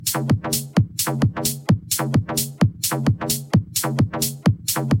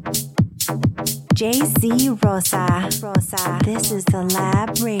JC Rosa. This is the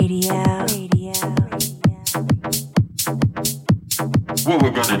Lab Radio. What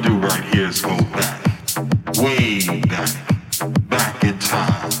we're gonna do right here is go back, way back in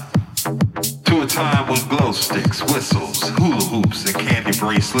time, to a time when glow sticks, whistles, hula hoops, and candy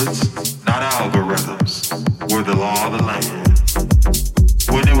bracelets, not algorithms, were the law of the land.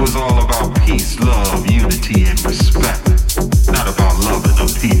 When it was all about peace, love, unity, and respect, not about loving or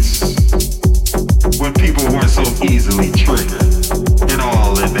peace. When people weren't so easily triggered and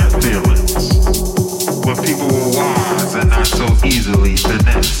all in their feelings. When people were wise and not so easily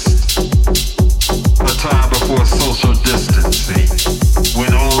finessed. A time before social distancing,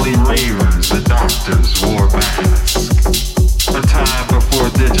 when only ravers and doctors wore masks. A time before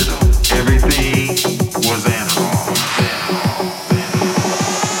digital, everything was analog.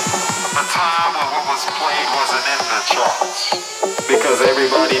 A time when what was played wasn't in the charts. Because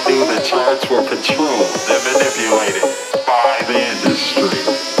everybody knew the charts were controlled and manipulated by the industry.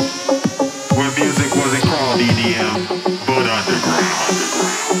 Where music wasn't called EDM, but underground.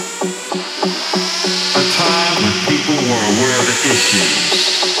 A time when people were aware of the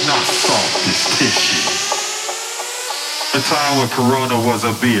issues, not soft as tissue. A time when Corona was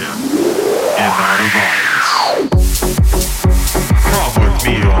a beer and not a virus. Come with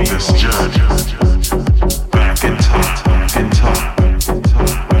me on this journey. Back in time.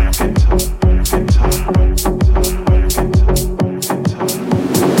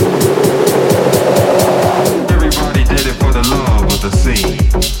 Everybody did it for the love of the scene,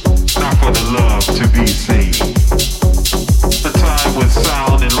 not for the love to be seen. A time when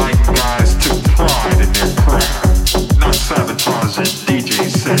sound and light guys took pride in their craft, not sabotaging DJ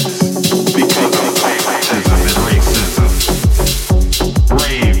sets because of favoritism and racism.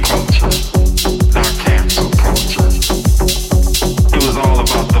 Rave culture, not cancel culture. It was all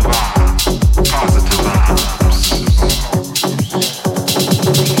about the vibe, positive vibes.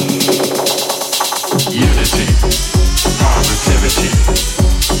 Unity, positivity.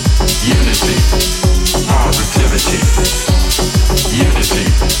 Unity, positivity. Unity,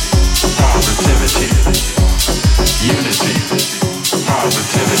 positivity. Unity,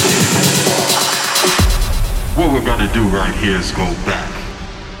 positivity. What we're gonna do right here is go back,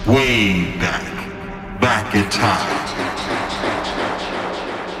 way back in time.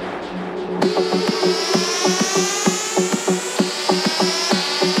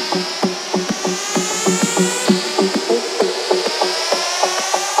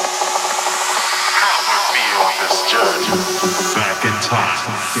 Back in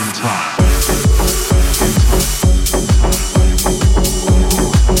time.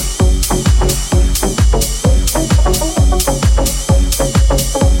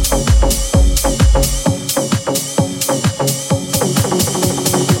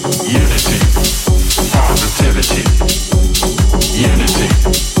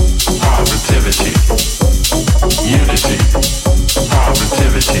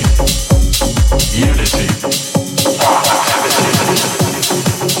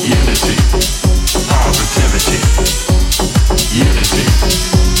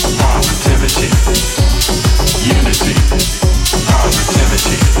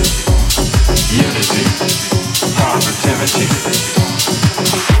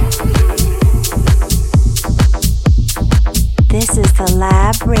 This is the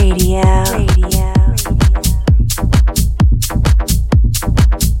Lab Radio.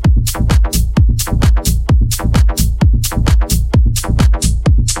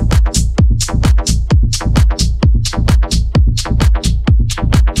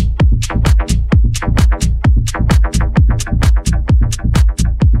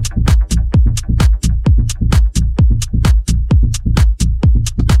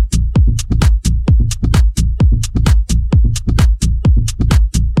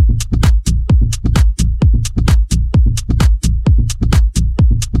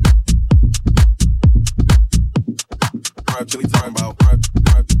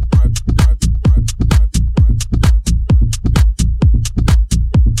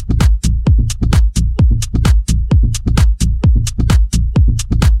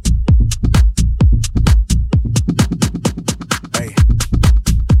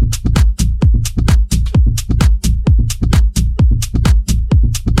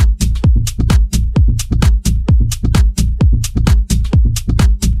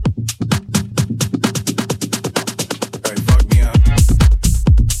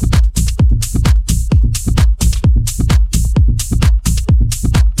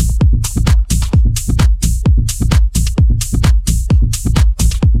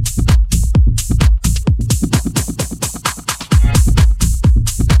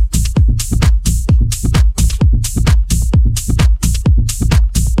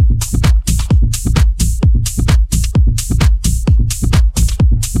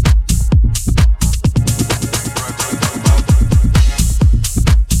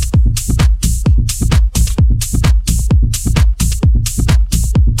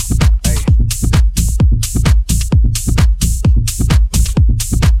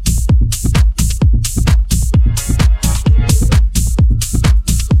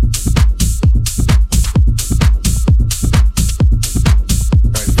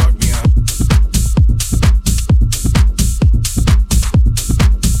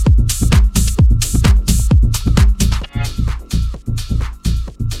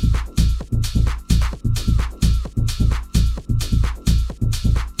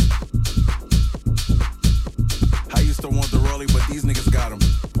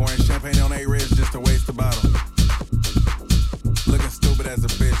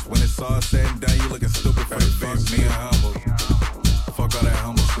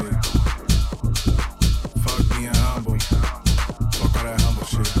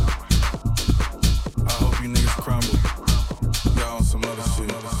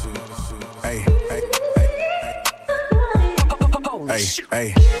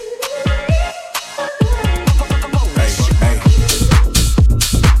 Hey.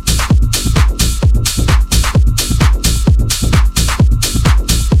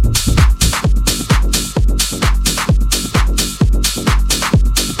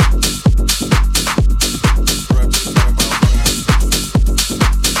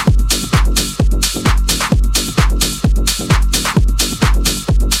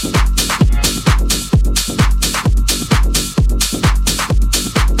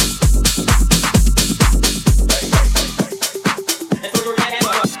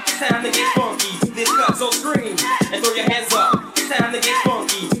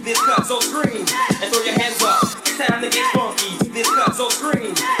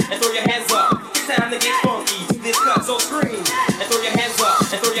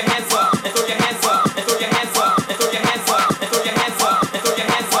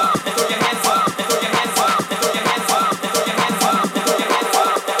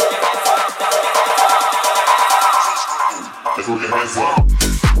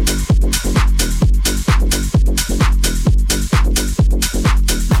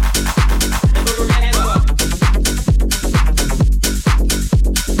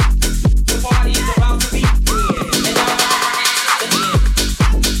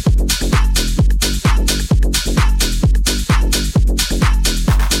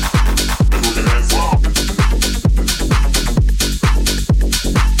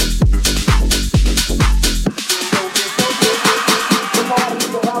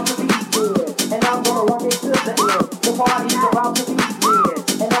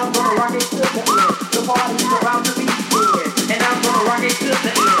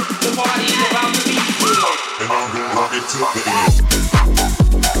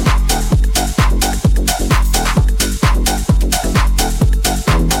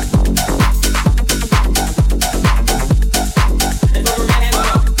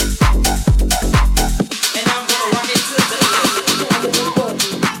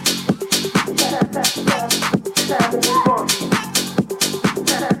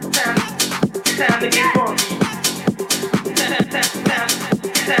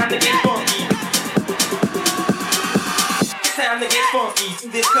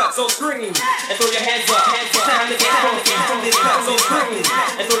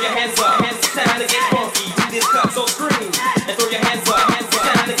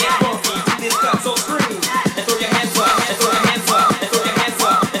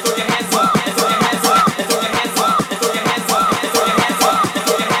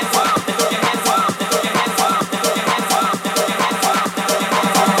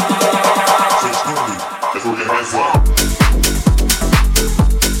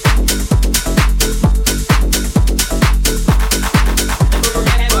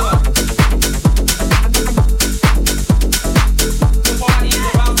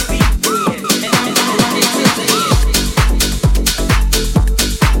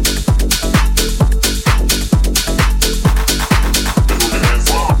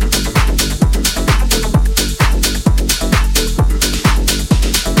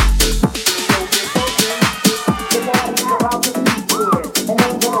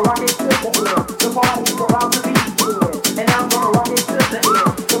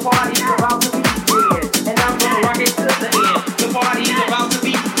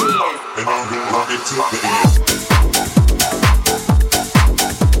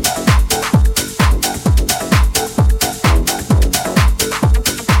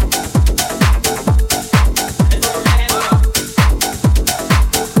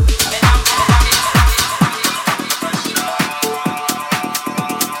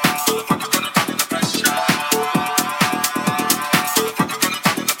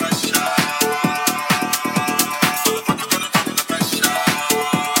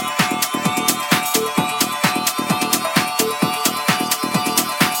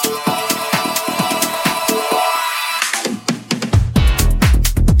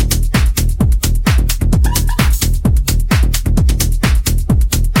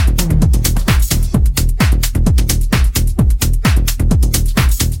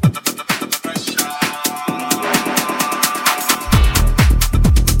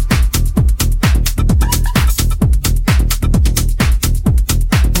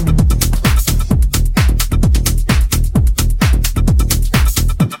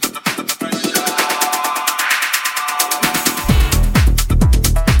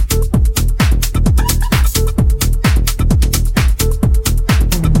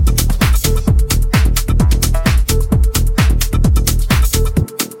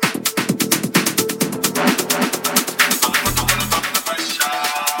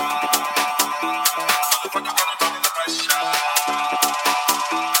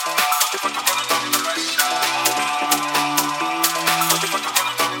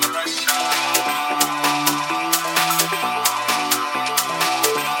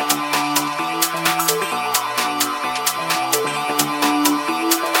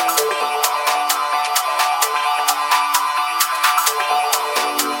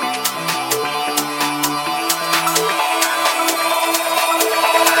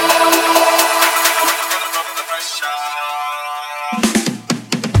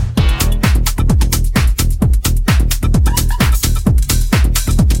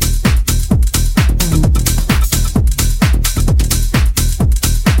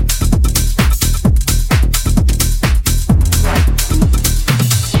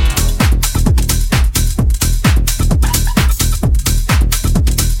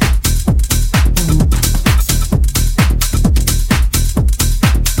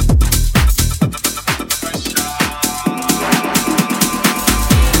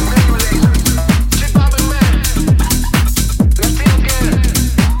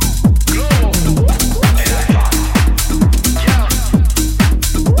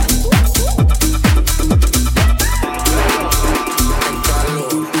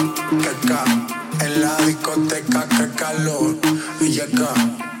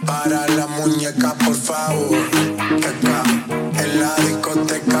 para la muñeca, por favor. Que acá, en la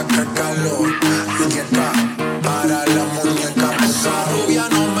discoteca, que calor. Y acá, para la muñeca, por favor. Rubia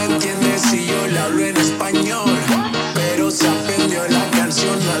no me entiende si yo le hablo en español, pero se aprendió la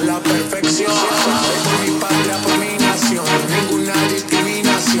canción a la perfección. Por mi patria, por mi nación, ninguna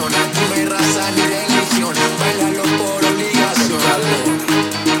discriminación. Aquí no hay raza ni religión, bailalo por obligación.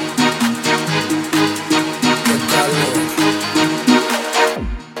 Qué calor,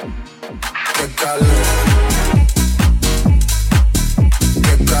 qué calor, qué calor,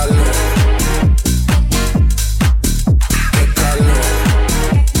 qué calor, qué calor,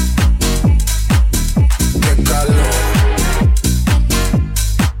 qué calor,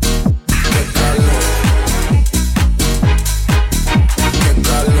 qué calor, qué calor,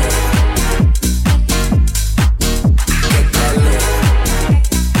 qué calor.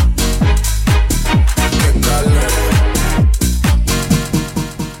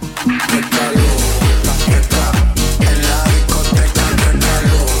 Qué calor, qué calor, en la discoteca, qué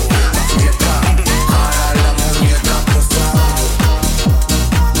calor, qué calor, para la muñeca, por favor,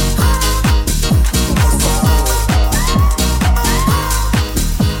 por favor.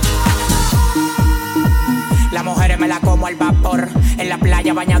 Las mujeres me la como al vapor, en la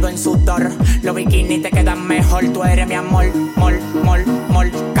playa bañado en sudor. Los bikinis te quedan mejor, tú eres mi amor, mol, mol,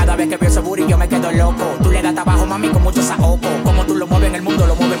 mol. Cada vez que veo ese booty yo me quedo loco. Tú le das trabajo, mami, con mucho saoco. Como tú lo mueves en el mundo,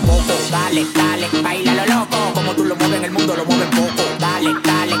 lo mueves poco. Dale, dale, baila lo loco. Como tú lo mueves en el mundo, lo mueves poco. Dale,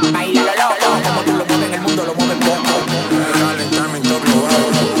 dale, baila lo loco. Como tú lo mueves en el mundo, lo mueves poco. Calentamiento global,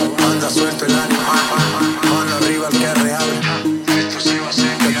 anda suelto el animal, mano arriba el que es real. Esto sí va a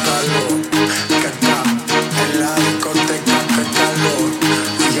ser qué calor, que acá, en la discoteca, qué calor.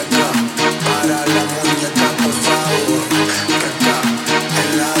 Y acá, para la muñeca, por favor. Que acá, en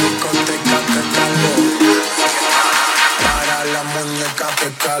la discoteca, qué calor. Y acá, para la muñeca, qué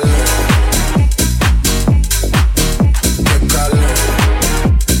calor. Qué calor.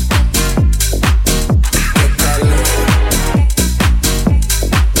 Qué calor.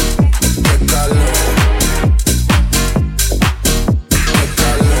 Qué calor. Qué calor. Qué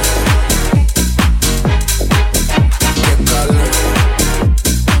calor. Qué calor.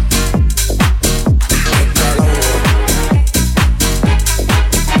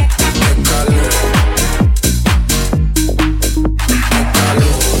 Qué calor.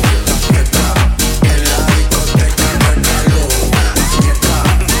 En la discoteca, qué calor. Y acá,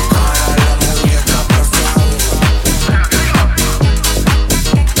 para la muñeca, por favor. Qué calor.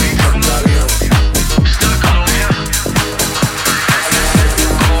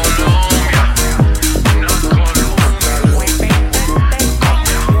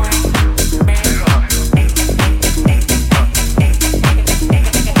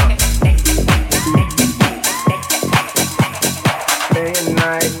 Day and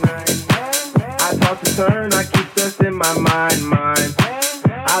night, I toss and turn, I keep this in my mind.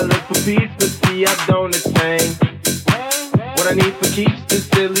 I look for peace, but see I don't attain. What I need for keeps this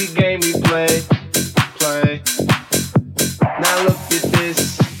silly game we play. Now look at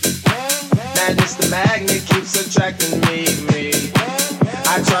this, now this the magnet keeps attracting me.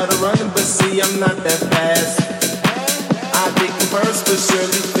 I try to run, but see I'm not that fast. I think I'm first, but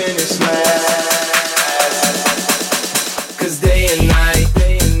surely finish last. Cause day and night,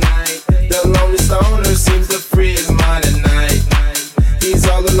 the lonely stoner seems to free his mind at night. He's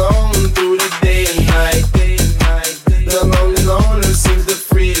all alone through the day and night. The lonely loner seems to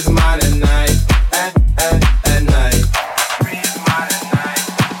free his mind at night. At night. Free his mind at night.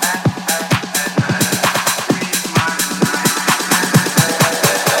 At night. Free his mind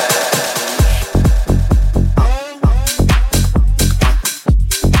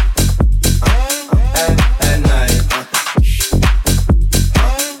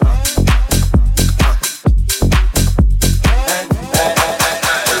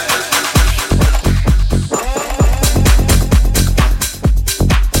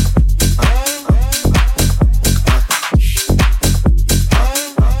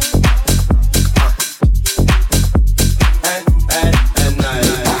at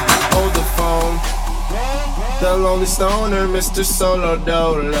night. Hold the phone. The lonely stoner, Mr. Solo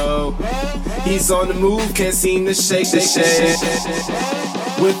Dolo. He's on the move, can't seem to shake.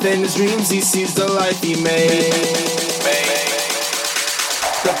 Within his dreams, he sees the life he made.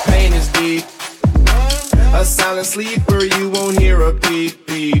 The pain is deep. A silent sleeper, you won't hear a peep.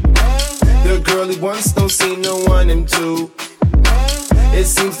 The girl he wants don't see no one in two. It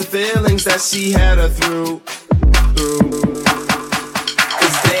seems the feelings that she had her through.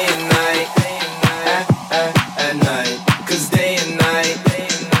 Cause day and night, at night. Cause day and night,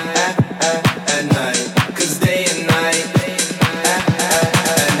 at night. Cause day and night,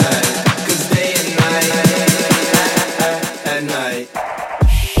 at night.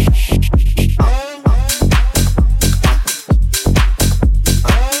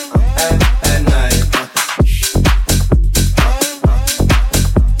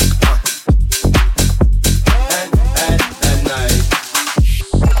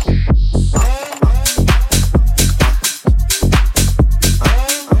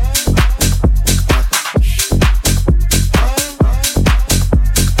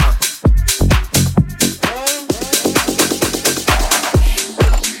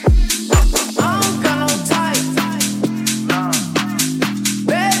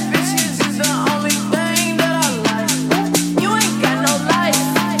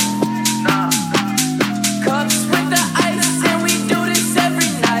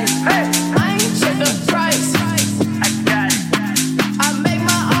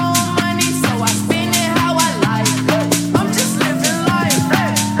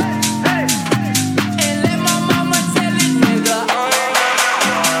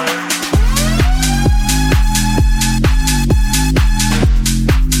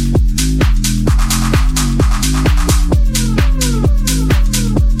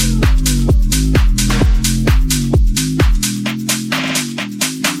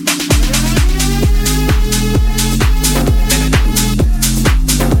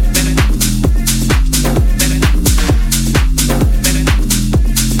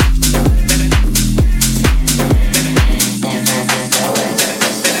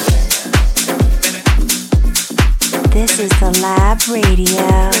 The Lab Radio.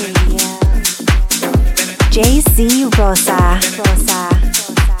 JC Rosa.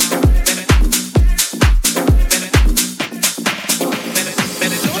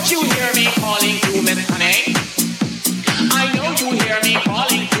 Don't you hear me calling you, Miss Honey? I know you hear me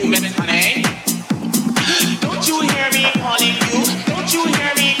calling you, Miss Honey. Don't you hear me calling you? Don't you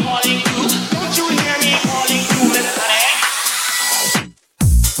hear me calling you? Don't you hear me calling you, Miss Honey?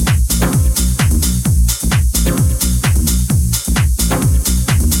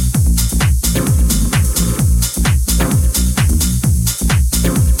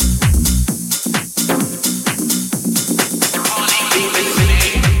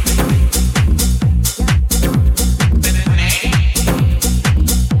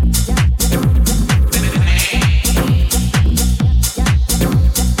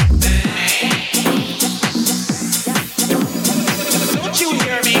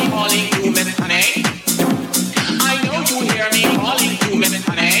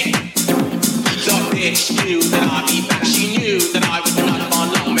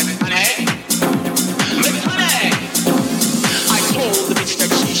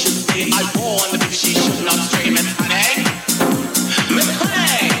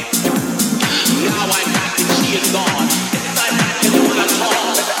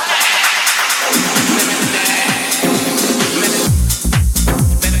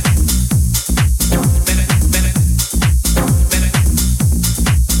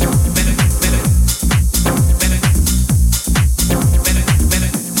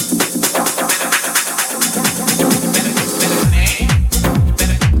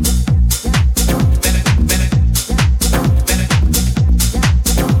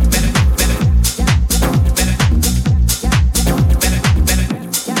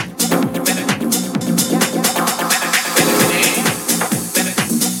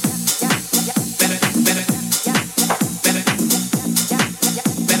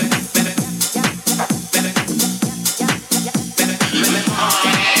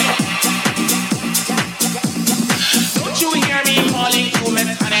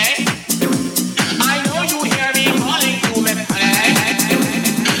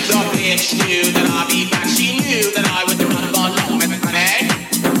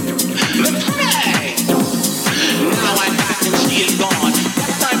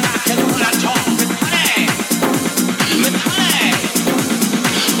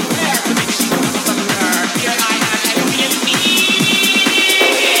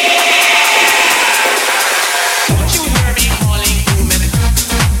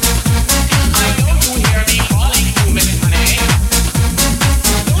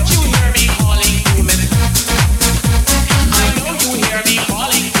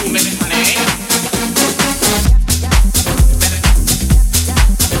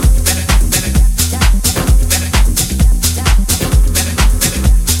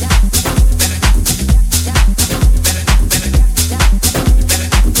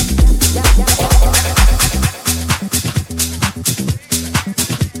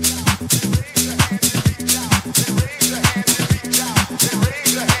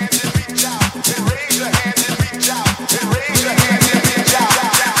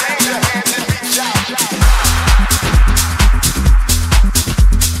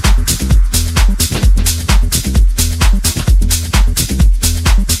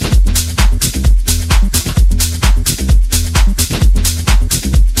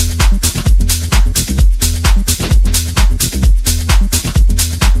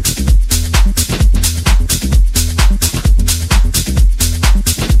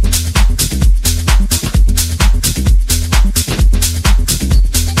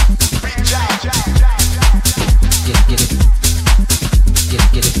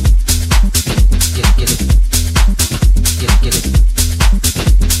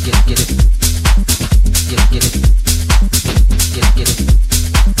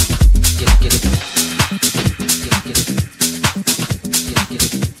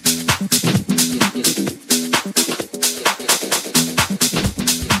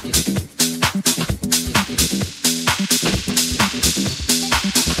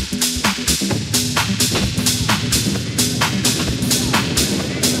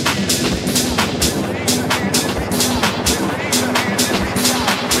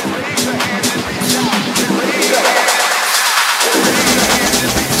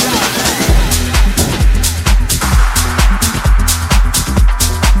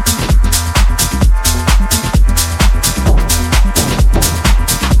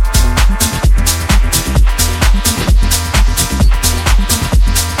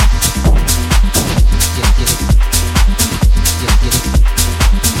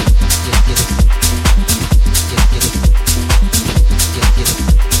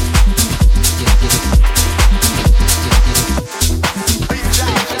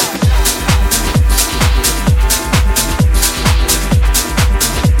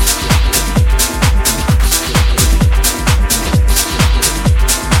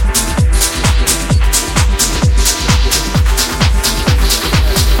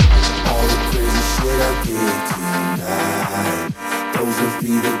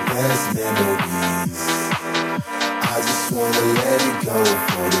 best memories. I just wanna let it go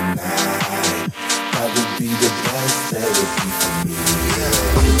for tonight. That would be the best therapy for me.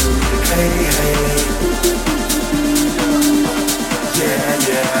 Hey, hey. Yeah,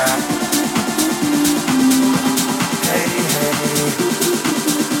 yeah. Hey, hey.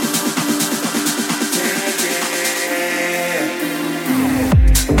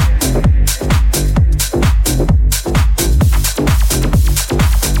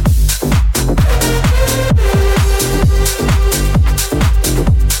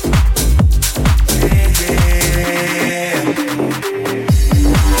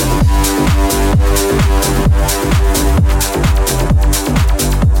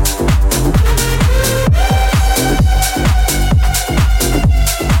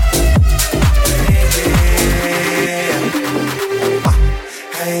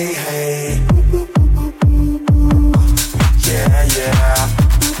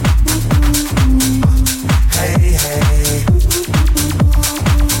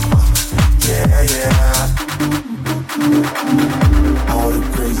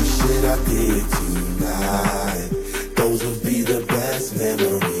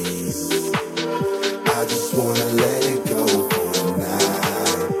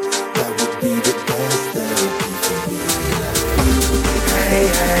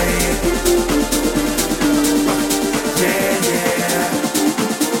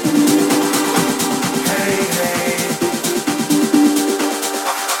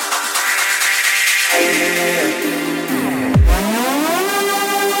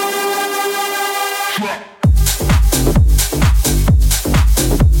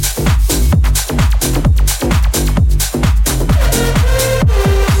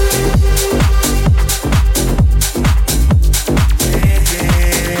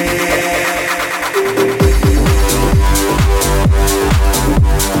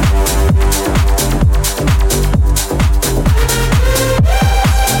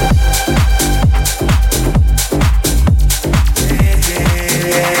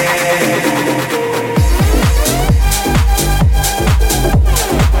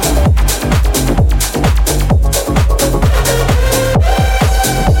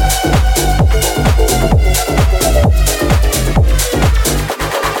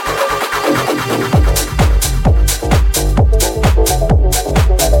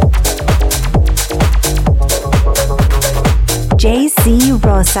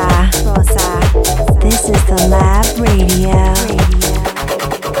 This is the Lab Radio.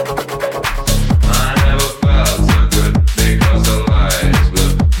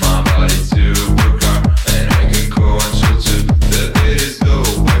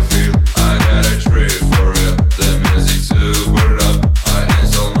 The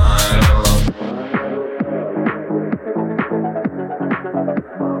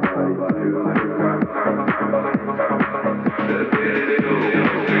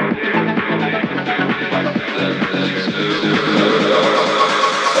music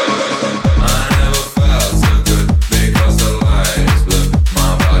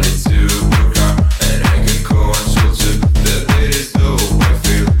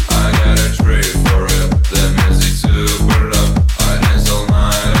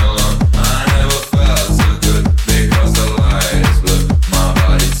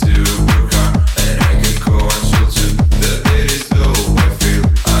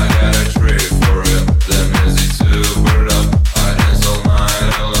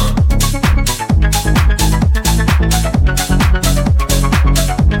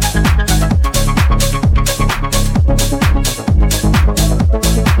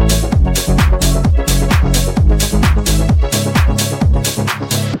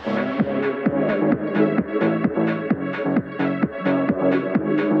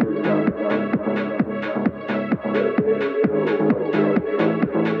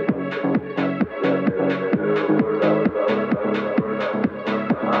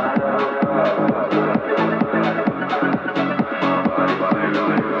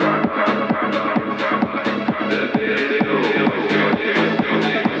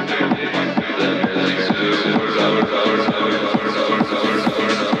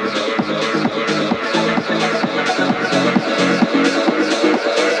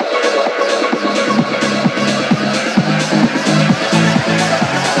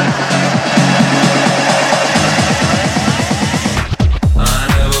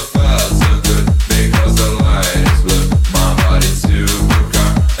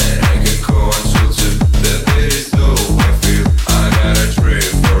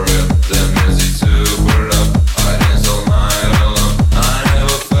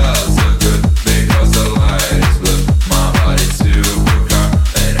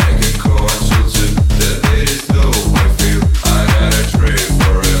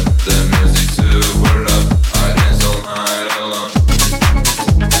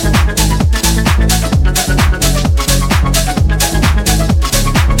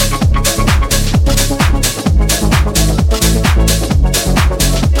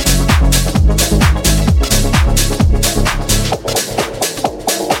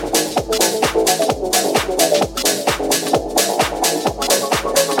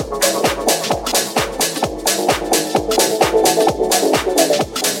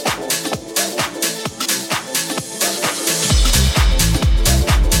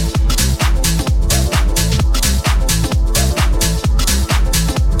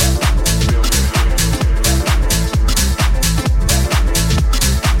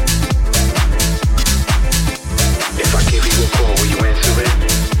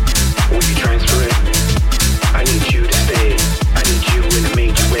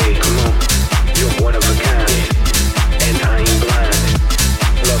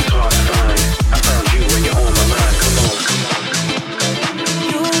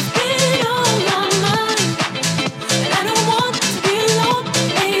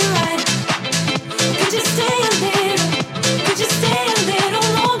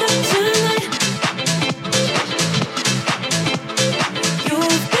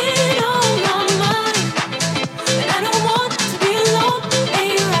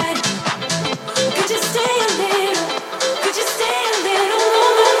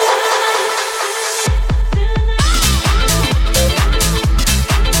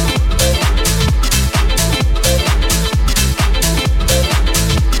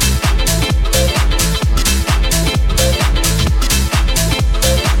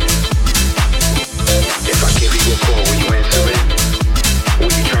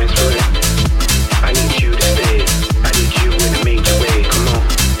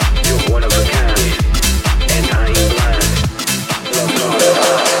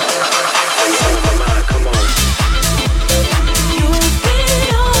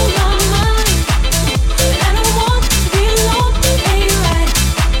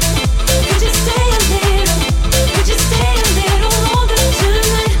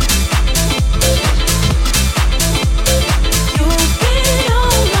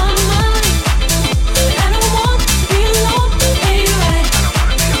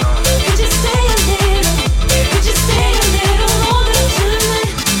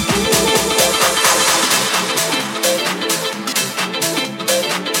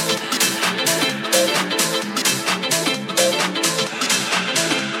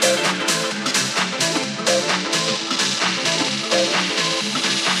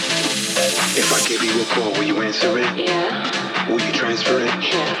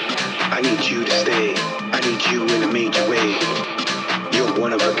need you to stay. I need you in a major way. You're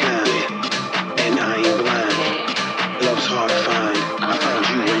one of a kind, and I ain't blind. Love's hard to find. I found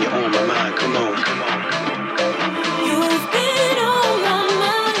you when you're on my mind. Come on, come on. You've been on my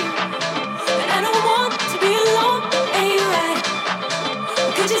mind, and I don't want to be alone. Ain't you right?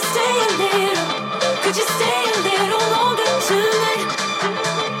 Could you stay a little? Could you stay a little longer tonight?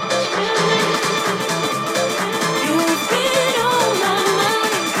 You've been on my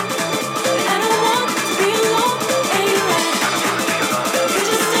mind, and I don't want to be alone. Ain't you right? Could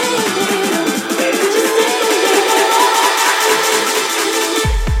you stay a little? Could you stay a little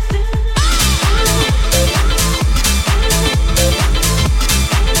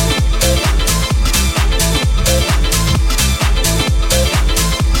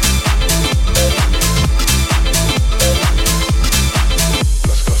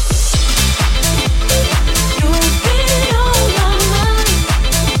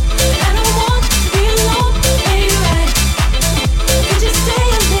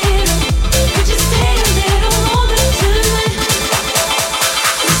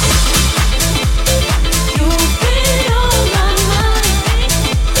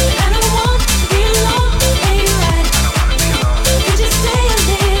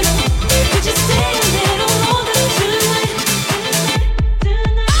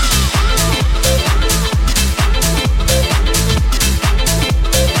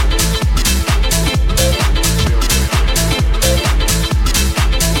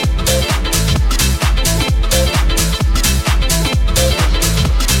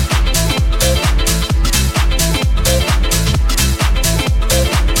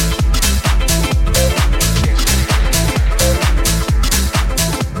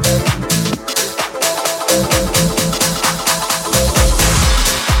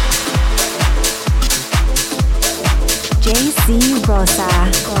JC Rosa.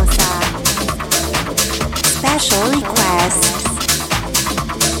 Special request.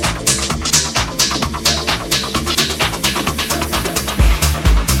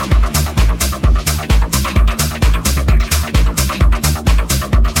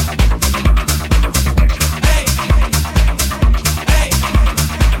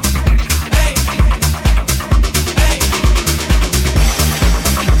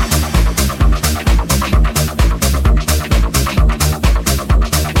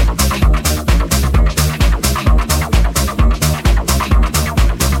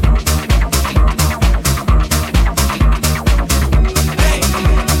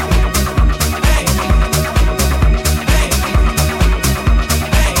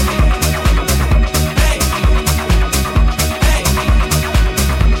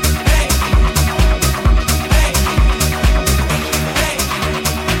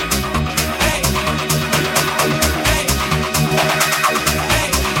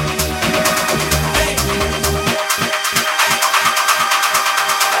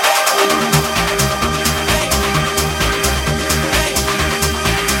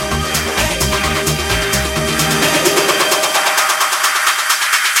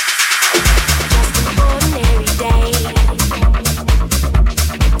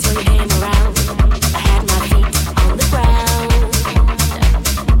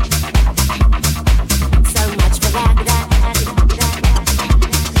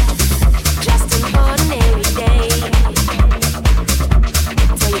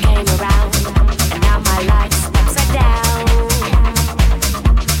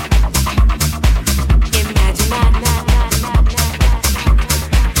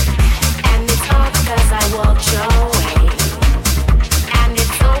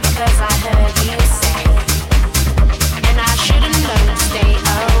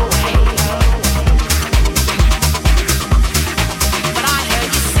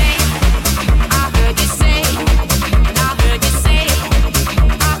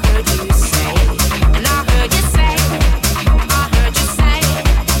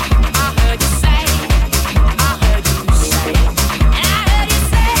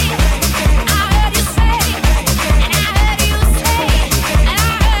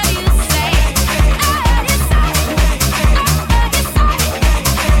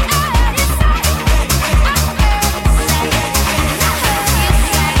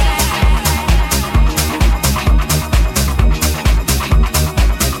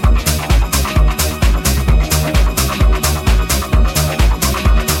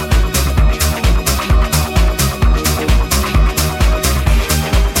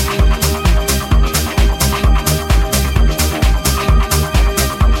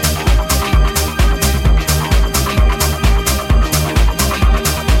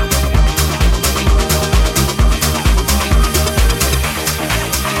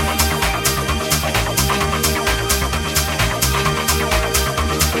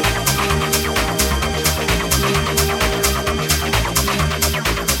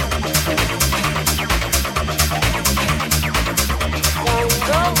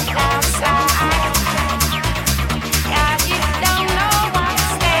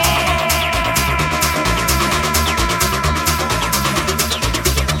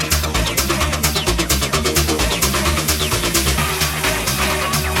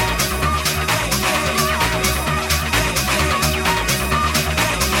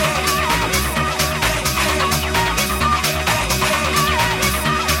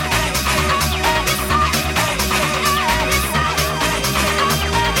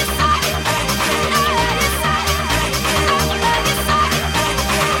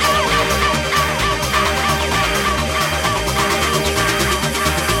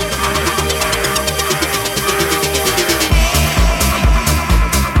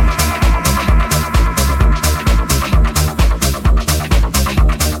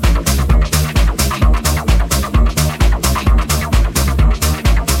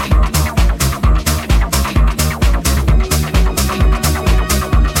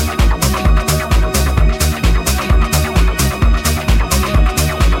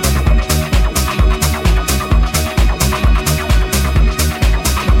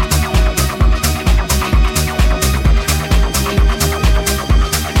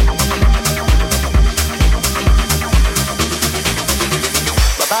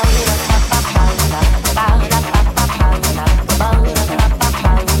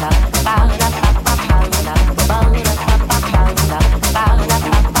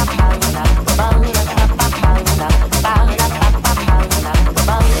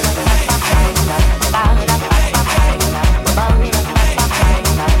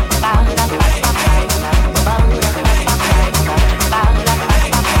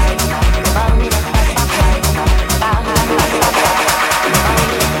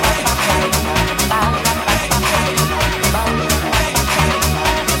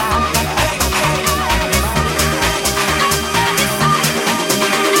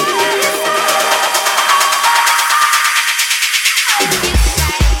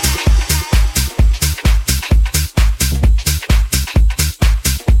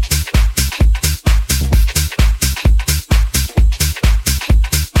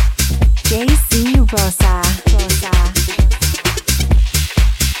 JC Rosa.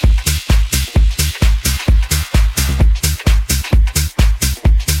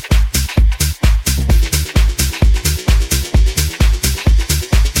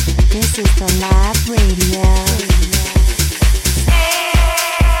 This is the Lab Radio.